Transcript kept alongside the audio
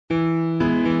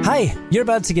Hi, you're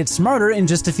about to get smarter in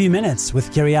just a few minutes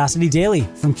with Curiosity Daily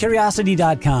from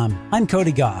Curiosity.com. I'm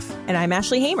Cody Goff. And I'm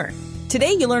Ashley Hamer.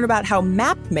 Today you learn about how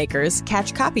map makers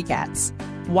catch copycats,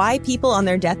 why people on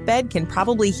their deathbed can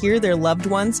probably hear their loved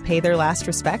ones pay their last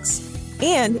respects,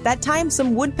 and that time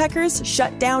some woodpeckers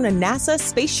shut down a NASA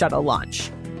space shuttle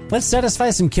launch. Let's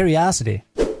satisfy some curiosity.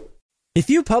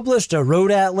 If you published a road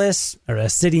atlas, or a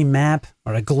city map,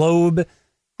 or a globe,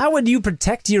 how would you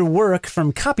protect your work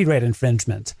from copyright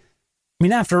infringement? I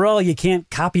mean, after all, you can't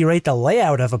copyright the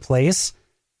layout of a place.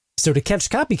 So to catch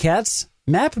copycats,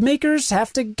 map makers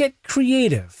have to get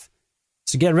creative.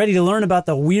 So get ready to learn about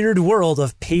the weird world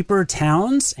of paper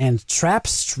towns and trap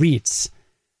streets.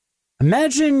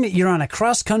 Imagine you're on a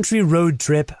cross-country road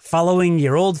trip following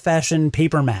your old-fashioned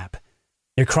paper map.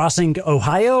 You're crossing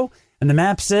Ohio, and the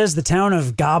map says the town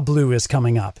of Gobbleu is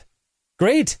coming up.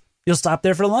 Great, you'll stop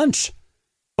there for lunch.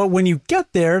 But when you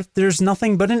get there, there's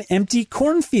nothing but an empty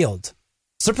cornfield.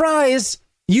 Surprise!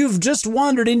 You've just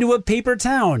wandered into a paper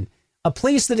town, a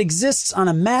place that exists on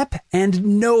a map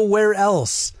and nowhere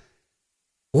else.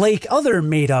 Like other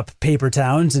made-up paper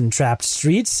towns and trapped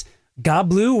streets,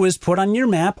 Gobbleu was put on your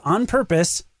map on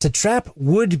purpose to trap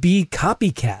would-be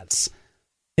copycats.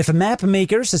 If a map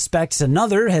maker suspects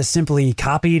another has simply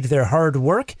copied their hard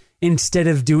work instead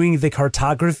of doing the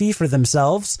cartography for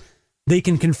themselves, they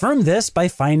can confirm this by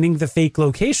finding the fake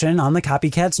location on the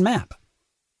copycat's map.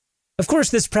 Of course,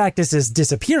 this practice is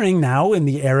disappearing now in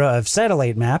the era of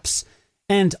satellite maps,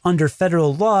 and under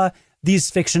federal law, these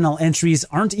fictional entries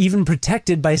aren't even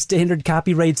protected by standard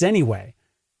copyrights anyway.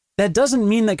 That doesn't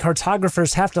mean that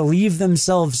cartographers have to leave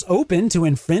themselves open to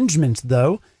infringement,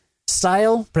 though.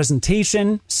 Style,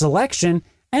 presentation, selection,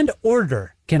 and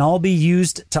order can all be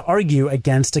used to argue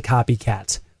against a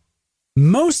copycat.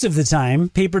 Most of the time,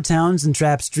 paper towns and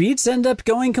trap streets end up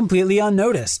going completely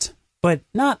unnoticed, but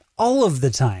not all of the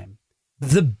time.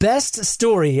 The best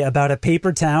story about a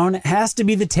paper town has to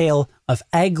be the tale of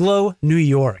Agloe, New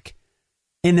York.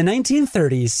 In the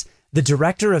 1930s, the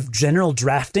director of General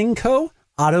Drafting Co.,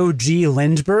 Otto G.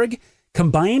 Lindbergh,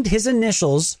 combined his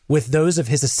initials with those of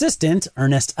his assistant,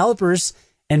 Ernest Alpers,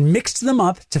 and mixed them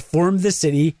up to form the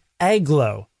city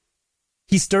Agloe.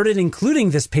 He started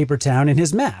including this paper town in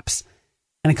his maps,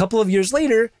 and a couple of years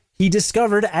later, he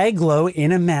discovered Agloe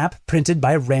in a map printed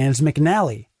by Rand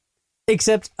McNally.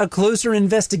 Except a closer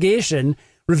investigation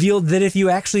revealed that if you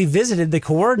actually visited the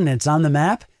coordinates on the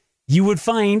map, you would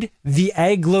find the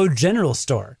Agloe General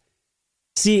Store.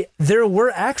 See, there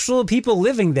were actual people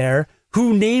living there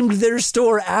who named their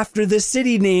store after the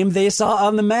city name they saw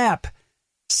on the map.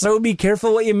 So be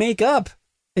careful what you make up.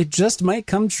 It just might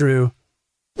come true.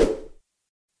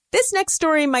 This next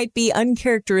story might be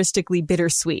uncharacteristically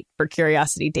bittersweet for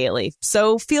Curiosity Daily,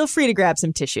 so feel free to grab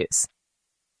some tissues.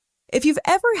 If you've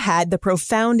ever had the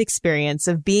profound experience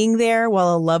of being there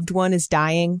while a loved one is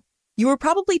dying, you were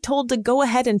probably told to go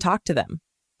ahead and talk to them.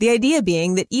 The idea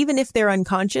being that even if they're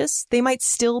unconscious, they might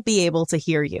still be able to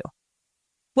hear you.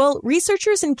 Well,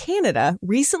 researchers in Canada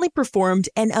recently performed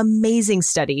an amazing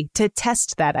study to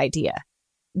test that idea.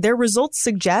 Their results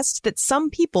suggest that some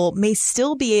people may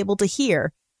still be able to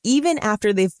hear even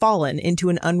after they've fallen into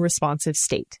an unresponsive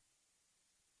state.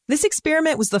 This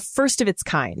experiment was the first of its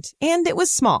kind, and it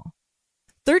was small.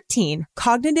 13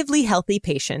 cognitively healthy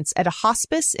patients at a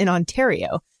hospice in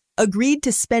Ontario agreed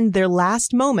to spend their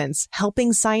last moments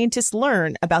helping scientists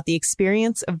learn about the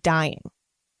experience of dying.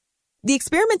 The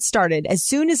experiment started as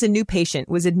soon as a new patient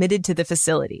was admitted to the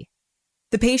facility.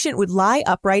 The patient would lie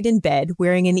upright in bed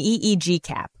wearing an EEG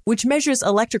cap, which measures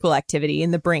electrical activity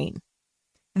in the brain.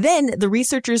 Then the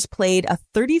researchers played a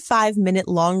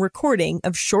 35-minute-long recording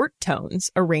of short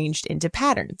tones arranged into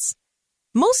patterns.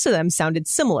 Most of them sounded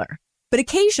similar, but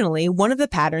occasionally one of the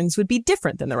patterns would be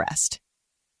different than the rest.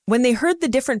 When they heard the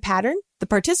different pattern, the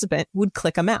participant would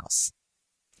click a mouse.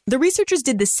 The researchers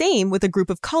did the same with a group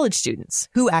of college students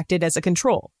who acted as a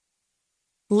control.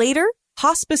 Later,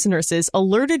 hospice nurses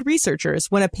alerted researchers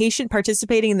when a patient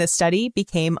participating in the study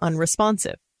became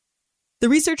unresponsive. The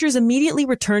researchers immediately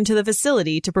returned to the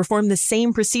facility to perform the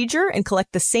same procedure and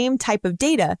collect the same type of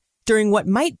data during what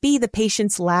might be the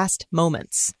patient's last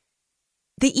moments.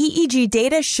 The EEG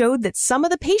data showed that some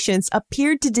of the patients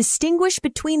appeared to distinguish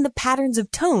between the patterns of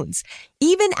tones,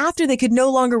 even after they could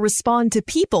no longer respond to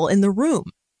people in the room.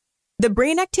 The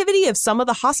brain activity of some of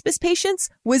the hospice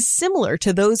patients was similar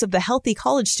to those of the healthy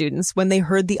college students when they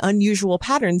heard the unusual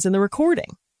patterns in the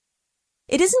recording.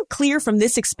 It isn't clear from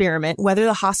this experiment whether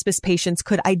the hospice patients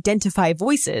could identify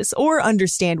voices or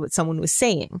understand what someone was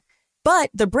saying, but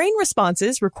the brain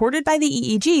responses recorded by the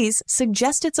EEGs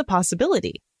suggest it's a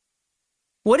possibility.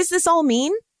 What does this all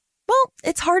mean? Well,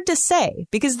 it's hard to say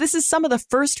because this is some of the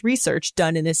first research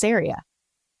done in this area.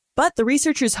 But the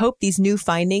researchers hope these new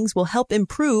findings will help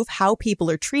improve how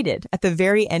people are treated at the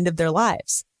very end of their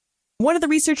lives. One of the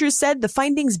researchers said the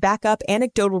findings back up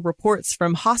anecdotal reports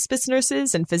from hospice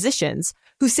nurses and physicians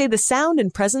who say the sound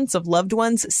and presence of loved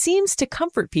ones seems to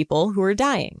comfort people who are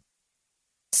dying.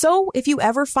 So if you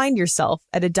ever find yourself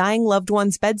at a dying loved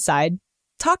one's bedside,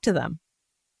 talk to them.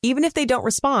 Even if they don't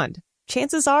respond,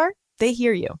 chances are they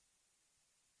hear you.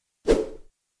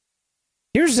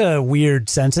 Here's a weird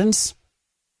sentence.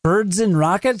 Birds and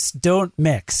rockets don't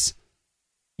mix.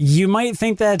 You might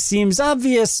think that seems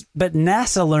obvious, but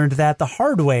NASA learned that the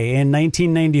hard way in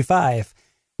 1995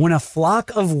 when a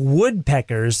flock of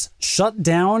woodpeckers shut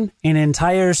down an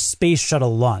entire space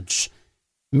shuttle launch.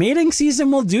 Mating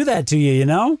season will do that to you, you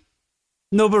know?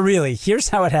 No, but really, here's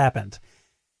how it happened.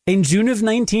 In June of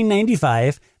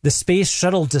 1995, the Space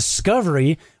Shuttle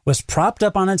Discovery was propped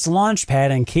up on its launch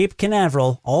pad in Cape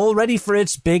Canaveral, all ready for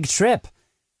its big trip.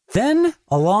 Then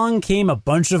along came a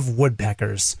bunch of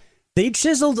woodpeckers. They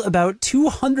chiseled about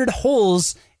 200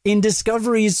 holes in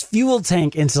Discovery's fuel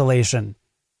tank insulation.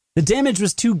 The damage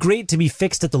was too great to be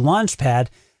fixed at the launch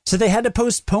pad, so they had to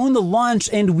postpone the launch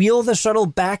and wheel the shuttle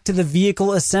back to the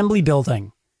vehicle assembly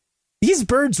building. These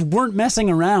birds weren't messing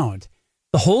around.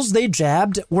 The holes they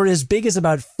jabbed were as big as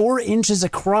about 4 inches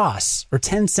across, or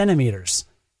 10 centimeters.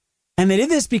 And they did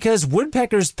this because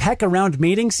woodpeckers peck around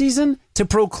mating season to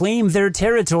proclaim their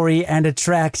territory and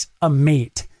attract a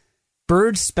mate.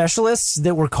 Bird specialists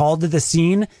that were called to the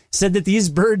scene said that these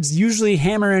birds usually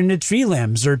hammer into tree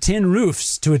limbs or tin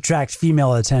roofs to attract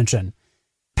female attention.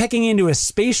 Pecking into a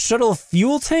space shuttle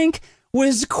fuel tank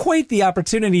was quite the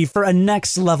opportunity for a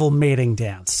next-level mating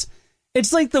dance.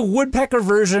 It's like the woodpecker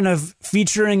version of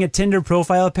featuring a Tinder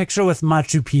profile picture with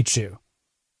Machu Picchu.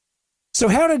 So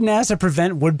how did NASA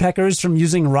prevent woodpeckers from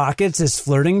using rockets as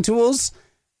flirting tools?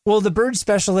 Well, the bird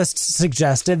specialists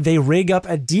suggested they rig up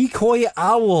a decoy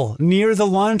owl near the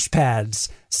launch pads,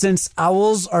 since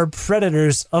owls are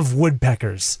predators of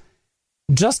woodpeckers.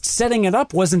 Just setting it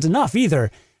up wasn't enough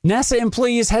either. NASA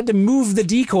employees had to move the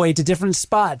decoy to different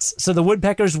spots so the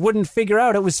woodpeckers wouldn't figure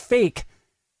out it was fake.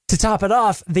 To top it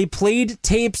off, they played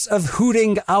tapes of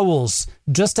hooting owls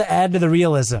just to add to the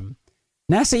realism.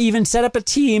 NASA even set up a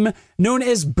team known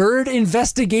as Bird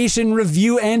Investigation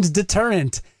Review and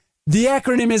Deterrent. The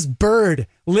acronym is BIRD,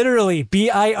 literally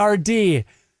B-I-R-D.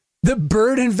 The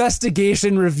Bird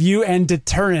Investigation Review and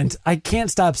Deterrent, I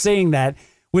can't stop saying that,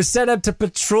 was set up to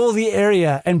patrol the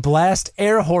area and blast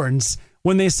air horns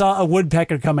when they saw a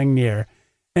woodpecker coming near.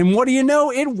 And what do you know?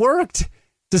 It worked.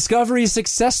 Discovery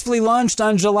successfully launched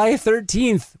on July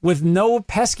 13th with no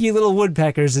pesky little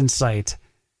woodpeckers in sight.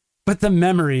 But the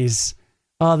memories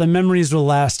will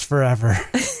last forever.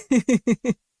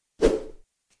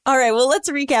 All right, well, let's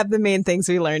recap the main things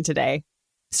we learned today.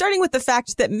 Starting with the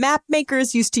fact that map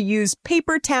makers used to use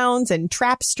paper towns and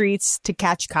trap streets to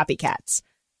catch copycats.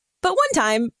 But one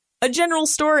time, a general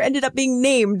store ended up being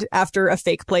named after a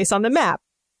fake place on the map.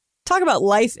 Talk about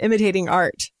life imitating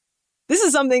art. This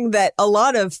is something that a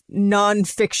lot of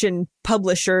nonfiction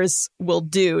publishers will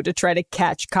do to try to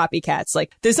catch copycats.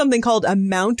 Like, there's something called a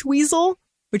mount weasel,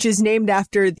 which is named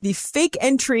after the fake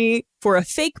entry for a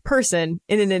fake person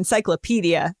in an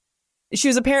encyclopedia. She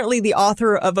was apparently the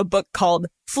author of a book called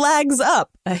Flags Up,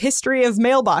 A History of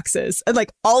Mailboxes. And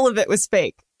all of it was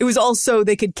fake. It was also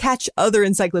they could catch other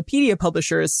encyclopedia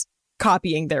publishers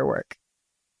copying their work.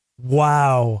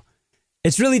 Wow.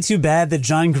 It's really too bad that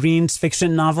John Green's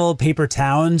fiction novel, Paper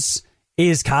Towns,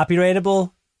 is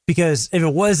copyrightable, because if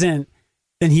it wasn't,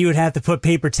 then he would have to put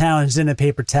Paper Towns into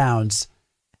Paper Towns.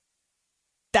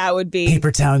 That would be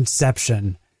Paper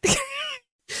Townception.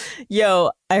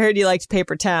 Yo, I heard you liked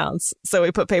Paper Towns, so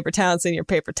we put Paper Towns in your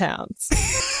Paper Towns.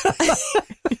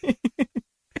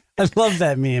 I love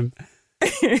that meme.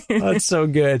 That's so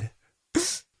good.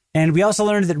 And we also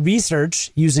learned that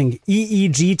research using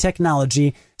EEG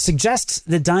technology suggests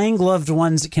that dying loved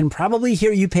ones can probably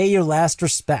hear you pay your last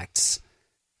respects.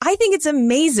 I think it's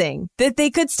amazing that they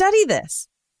could study this.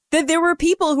 That there were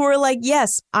people who were like,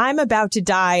 yes, I'm about to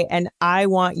die and I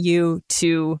want you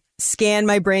to scan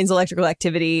my brain's electrical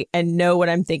activity and know what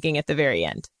I'm thinking at the very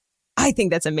end. I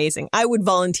think that's amazing. I would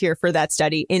volunteer for that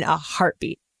study in a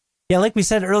heartbeat. Yeah, like we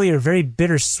said earlier, very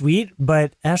bittersweet,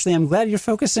 but Ashley, I'm glad you're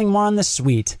focusing more on the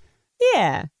sweet.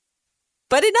 Yeah.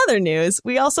 But in other news,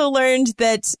 we also learned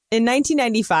that in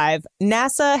 1995,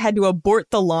 NASA had to abort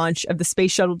the launch of the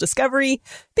Space Shuttle Discovery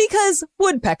because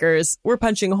woodpeckers were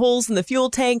punching holes in the fuel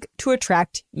tank to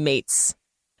attract mates.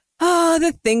 Ah,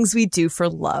 the things we do for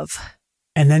love.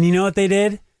 And then you know what they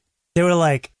did? They were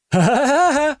like,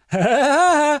 I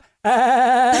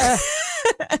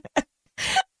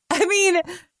mean,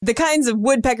 the kinds of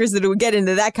woodpeckers that would get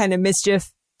into that kind of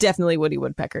mischief, definitely Woody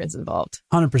Woodpecker is involved.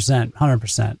 100%,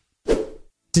 100%.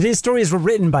 Today's stories were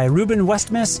written by Ruben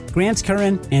Westmus, Grant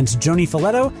Curran, and Joni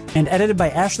Folletto, and edited by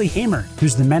Ashley Hamer,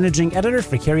 who's the managing editor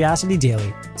for Curiosity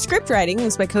Daily. Script writing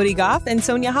was by Cody Goff and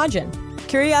Sonia Hodgen.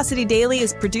 Curiosity Daily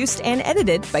is produced and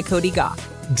edited by Cody Goff.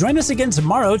 Join us again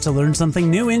tomorrow to learn something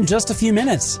new in just a few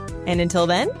minutes. And until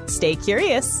then, stay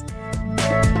curious.